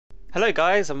Hello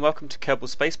guys and welcome to Kerbal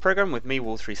Space Program with me,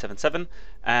 Wall377,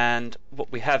 and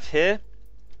what we have here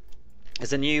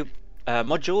is a new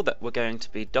module that we're going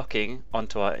to be docking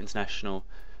onto our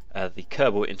the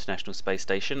Kerbal International Space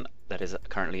Station that is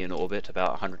currently in orbit about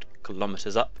 100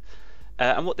 kilometers up.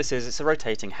 And what this is, it's a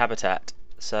rotating habitat.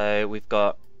 So we've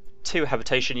got two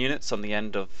habitation units on the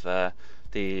end of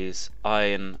these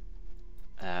iron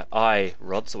eye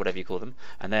rods, or whatever you call them,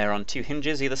 and they're on two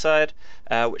hinges either side,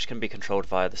 which can be controlled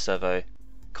via the servo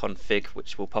config,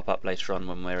 which will pop up later on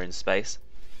when we're in space.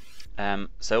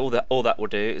 So all that will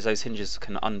do is those hinges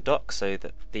can undock, so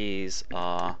that these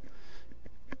arms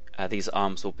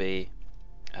will be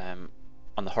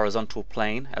on the horizontal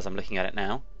plane as I'm looking at it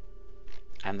now.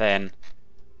 And then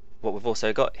what we've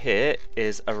also got here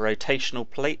is a rotational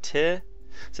plate here.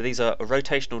 So these are a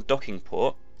rotational docking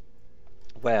port,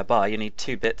 whereby you need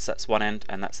two bits, that's one end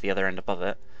and that's the other end above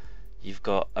it. You've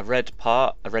got a red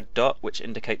dot, which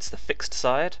indicates the fixed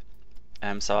side.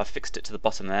 So I've fixed it to the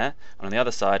bottom there, and on the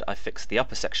other side I fixed the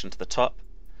upper section to the top,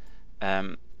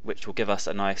 which will give us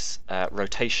a nice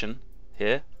rotation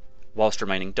here whilst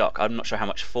remaining dock. I'm not sure how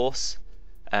much force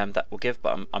that will give,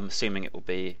 but I'm assuming it will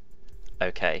be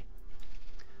okay.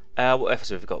 What else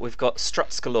have we got? We've got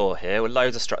struts galore here, with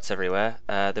loads of struts everywhere.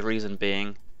 The reason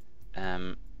being,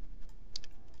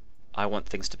 I want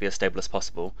things to be as stable as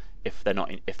possible. If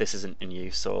this isn't in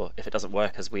use, or if it doesn't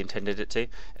work as we intended it to,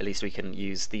 at least we can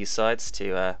use these sides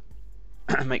to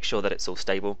make sure that it's all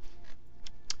stable.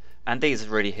 And these are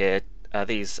really here,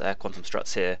 these quantum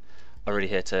struts here are really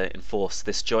here to enforce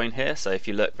this join here. So if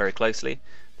you look very closely,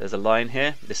 there's a line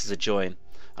here. This is a join,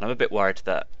 and I'm a bit worried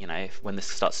that when this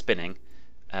starts spinning,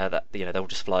 that they'll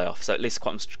just fly off. So at least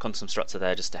quantum struts are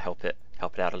there just to help it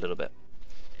out a little bit.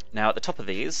 Now at the top of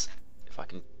these, if I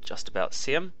can just about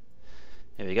see them,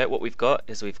 here we go. What we've got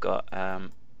is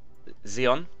Xeon,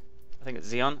 I think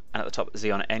it's Xeon, and at the top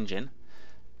Xeon engine.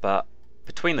 But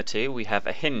between the two we have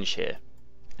a hinge here.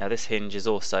 Now this hinge is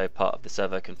also part of the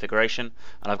servo configuration,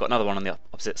 and I've got another one on the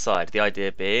opposite side. The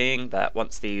idea being that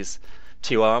once these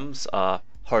two arms are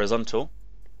horizontal,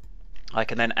 I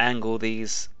can then angle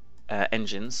these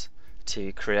engines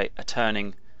to create a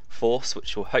turning force,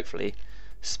 which will hopefully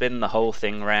spin the whole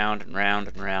thing round and round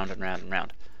and round and round and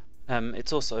round.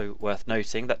 It's also worth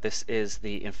noting that this is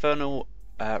the Infernal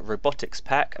Robotics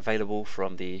pack available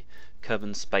from the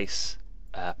Kerbal Space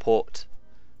port,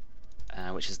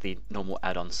 which is the normal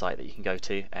add-on site that you can go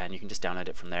to, and you can just download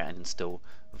it from there and install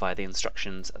via the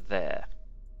instructions there.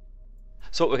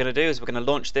 So what we're going to do is we're going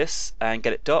to launch this and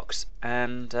get it docked,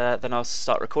 and then I'll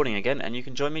start recording again, and you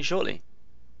can join me shortly.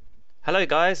 Hello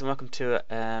guys, and welcome to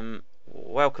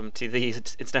the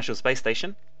International Space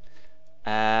Station.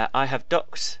 I have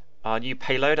docked our new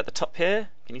payload at the top here.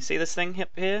 Can you see this thing up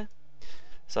here?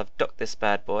 So I've docked this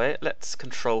bad boy. Let's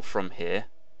control from here,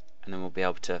 and then we'll be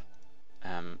able to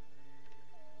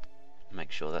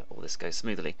make sure that all this goes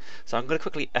smoothly. So I'm going to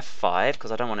quickly F5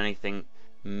 because I don't want anything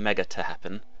mega to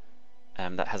happen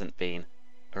that hasn't been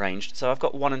arranged. So I've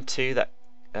got 1 and 2 that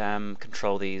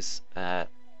control these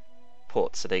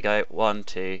ports. So there you go, 1,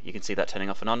 2, you can see that turning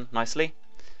off and on nicely.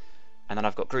 And then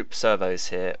I've got group servos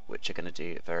here, which are going to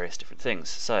do various different things.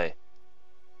 So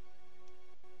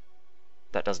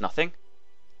that does nothing.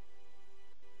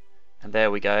 And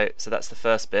there we go. So that's the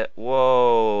first bit.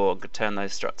 Whoa, I'm going to turn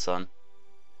those struts on.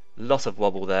 Lot of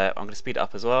wobble there. I'm going to speed it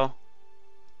up as well.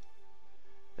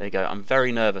 There you go. I'm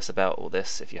very nervous about all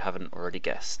this, if you haven't already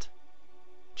guessed.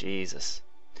 Jesus.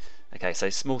 Okay, so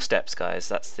small steps, guys.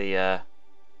 That's the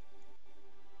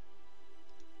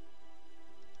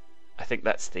I think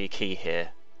that's the key here.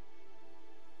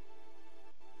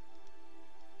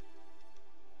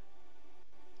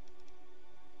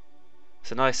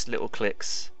 So nice little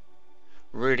clicks,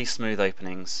 really smooth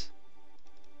openings.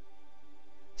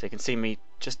 So you can see me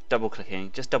just double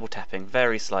clicking, just double tapping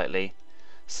very slightly,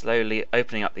 slowly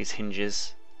opening up these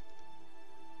hinges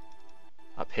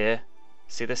up here.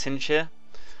 See this hinge here?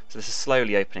 So this is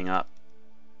slowly opening up.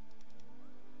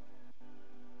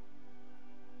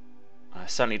 I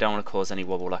certainly don't want to cause any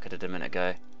wobble like I did a minute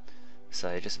ago.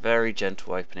 So just very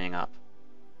gentle opening up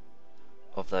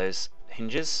of those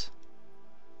hinges.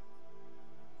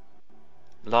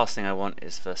 The last thing I want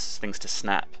is for things to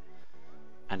snap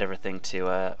and everything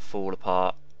to fall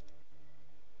apart.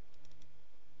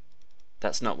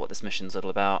 That's not what this mission's all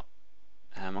about.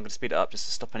 I'm going to speed it up just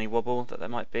to stop any wobble that there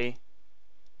might be.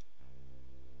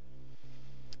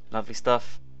 Lovely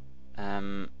stuff.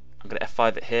 I'm going to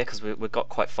F5 it here because we got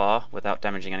quite far without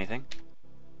damaging anything.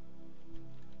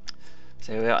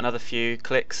 So here we are, another few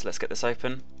clicks. Let's get this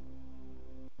open.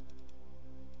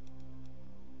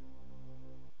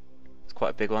 It's quite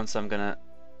a big one, so I'm going to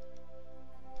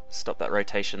Stop that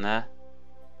rotation there.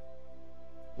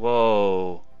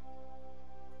 Whoa.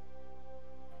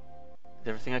 Is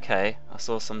everything okay? I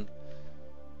saw some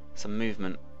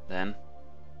movement then.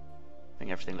 I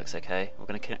think everything looks okay. We're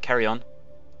going to carry on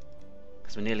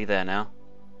because we're nearly there now.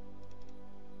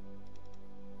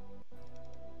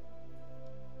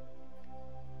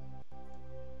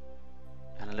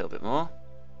 And a little bit more.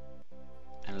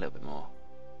 And a little bit more.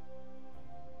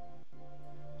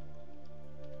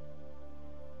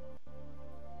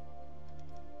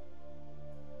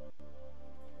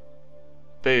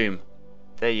 Boom.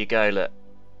 There you go, look.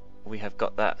 We have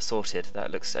got that sorted.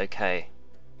 That looks okay.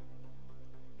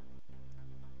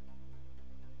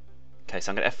 Okay,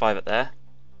 so I'm going to F5 it there.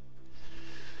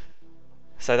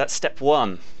 So that's step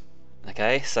 1.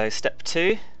 Okay, so step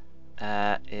 2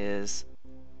 is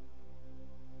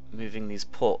moving these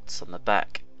ports on the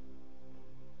back.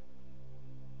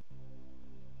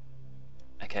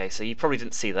 Okay, so you probably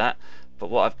didn't see that,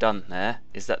 but what I've done there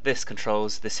is that this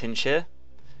controls this hinge here,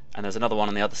 and there's another one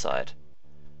on the other side.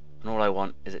 And all I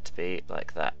want is it to be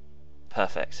like that.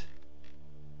 Perfect.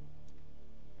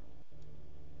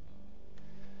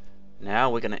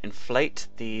 Now we're going to inflate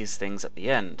these things at the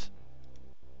end.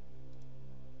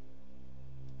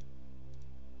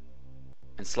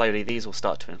 And slowly these will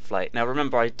start to inflate. Now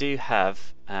remember, I do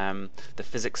have the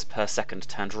physics per second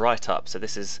turned right up, so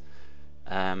this is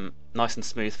nice and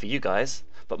smooth for you guys,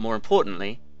 but more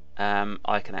importantly,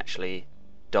 I can actually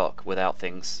dock without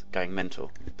things going mental.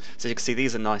 So you can see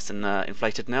these are nice and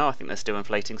inflated now. I think they're still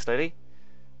inflating slowly.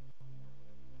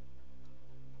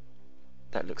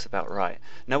 That looks about right.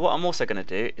 Now what I'm also going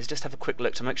to do is just have a quick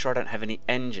look to make sure I don't have any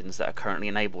engines that are currently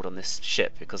enabled on this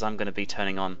ship, because I'm going to be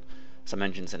turning on some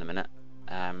engines in a minute.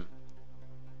 And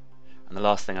the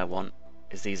last thing I want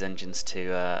is these engines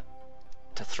to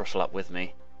throttle up with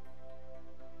me.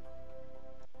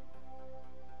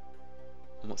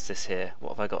 And what's this here? What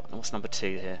have I got? What's number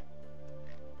 2 here?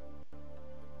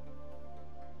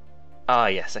 Ah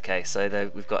yes, okay, so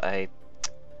we've got a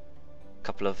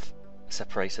couple of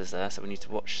separators there, so we need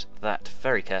to watch that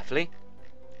very carefully.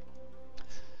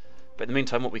 But in the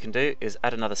meantime, what we can do is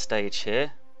add another stage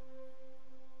here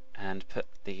and put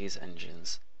these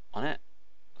engines on it,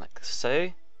 like so.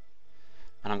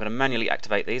 And I'm going to manually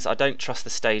activate these. I don't trust the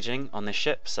staging on this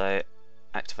ship, so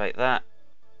activate that,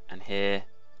 and here,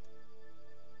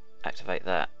 activate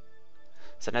that.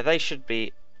 So now they should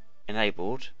be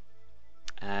enabled.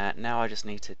 Now I just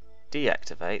need to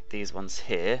deactivate these ones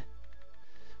here.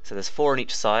 So there's 4 on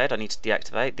each side I need to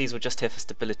deactivate. These were just here for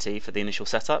stability for the initial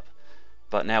setup,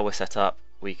 but now we're set up,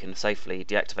 we can safely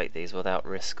deactivate these without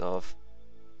risk of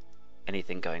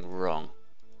anything going wrong.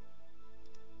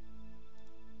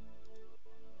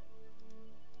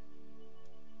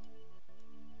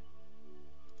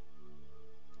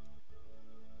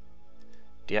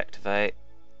 Deactivate,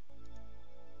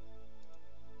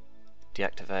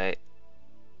 deactivate,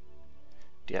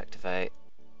 deactivate,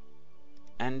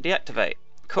 and deactivate.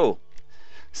 Cool.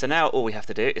 So now all we have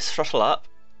to do is throttle up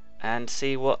and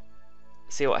see what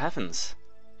happens.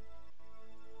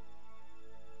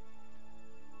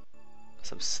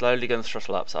 So I'm slowly going to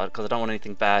throttle up because I don't want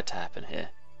anything bad to happen here.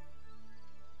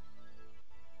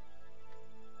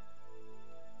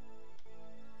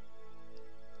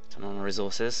 Turn on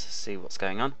resources, see what's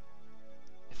going on,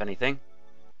 if anything.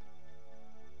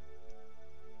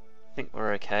 I think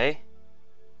we're okay.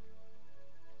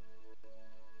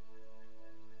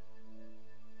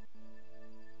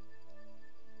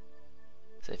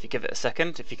 So if you give it a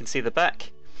second, if you can see the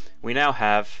back, we now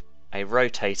have a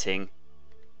rotating,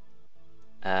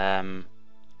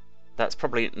 that's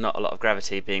probably not a lot of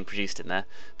gravity being produced in there,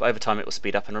 but over time it will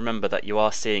speed up, and remember that you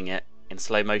are seeing it in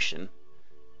slow motion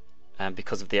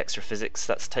because of the extra physics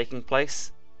that's taking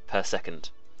place per second.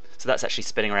 So that's actually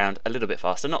spinning around a little bit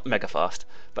faster, not mega fast,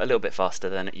 but a little bit faster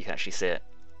than you can actually see it.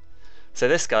 So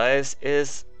this, guys,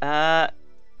 is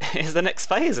the next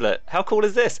phase. Look, how cool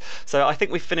is this? So I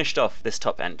think we've finished off this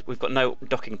top end. We've got no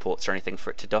docking ports or anything for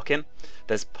it to dock in.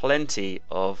 There's plenty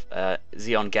of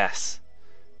xenon gas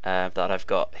that I've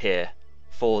got here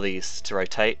for these to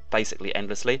rotate basically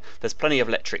endlessly. There's plenty of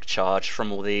electric charge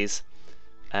from all these,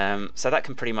 so that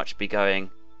can pretty much be going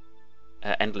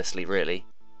endlessly, really.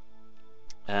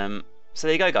 So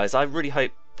there you go, guys. I really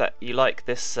hope that you like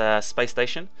this space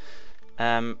station.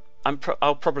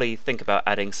 I'll probably think about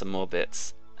adding some more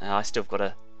bits. I still got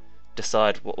to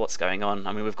decide what's going on.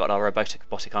 I mean, we've got our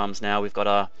robotic arms now. We've got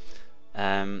our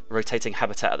rotating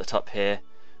habitat at the top here.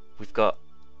 We've got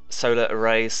solar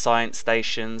arrays, science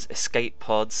stations, escape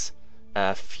pods,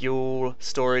 fuel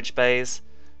storage bays.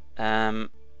 You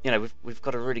know, we've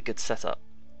got a really good setup.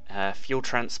 Fuel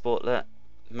transport.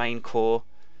 main core,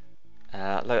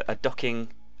 a docking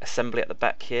assembly at the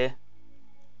back here,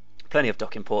 plenty of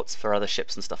docking ports for other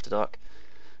ships and stuff to dock.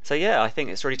 So yeah, I think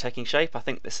it's really taking shape. I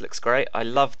think this looks great. I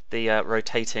love the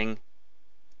rotating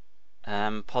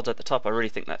pod at the top. I really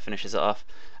think that finishes it off,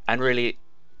 and really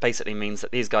basically means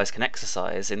that these guys can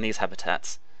exercise in these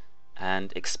habitats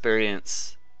and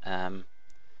experience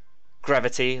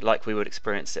gravity like we would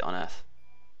experience it on Earth.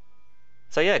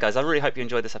 So yeah, guys, I really hope you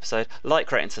enjoyed this episode.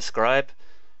 Like, rate, and subscribe,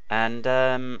 and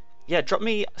yeah, drop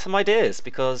me some ideas,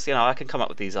 because I can come up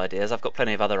with these ideas. I've got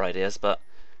plenty of other ideas, but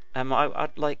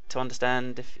I'd like to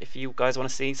understand if you guys want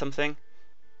to see something,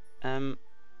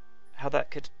 how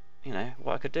that could,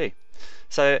 what I could do.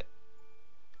 So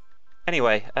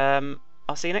anyway,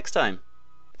 I'll see you next time.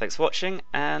 Thanks for watching,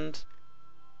 and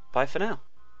bye for now.